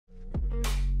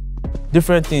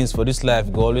Different things for this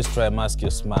life go always try mask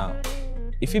your smile.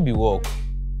 If it be work,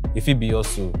 if it be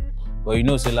hustle, but you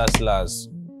know say last,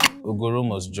 Ogoro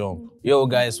must jump. Yo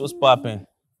guys, what's poppin'?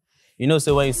 You know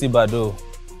say when you see Baddo,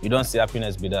 you don't see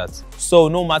happiness be that. So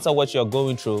no matter what you're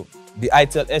going through, the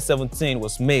itel S17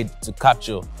 was made to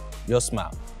capture your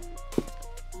smile.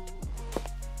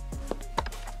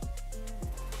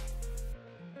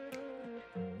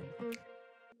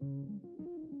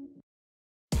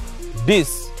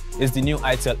 This is the new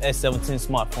itel S17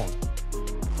 smartphone.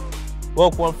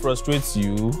 What won't frustrate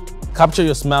you? Capture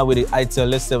your smile with the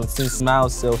itel S17 Smile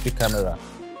Selfie camera.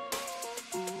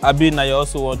 Abi, now you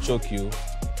also won't choke you.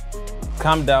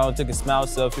 Calm down, take a smile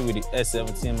selfie with the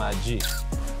S17 my G.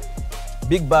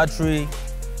 Big battery,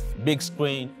 big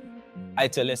screen,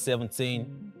 itel S17.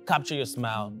 Capture your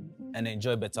smile and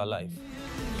enjoy better life.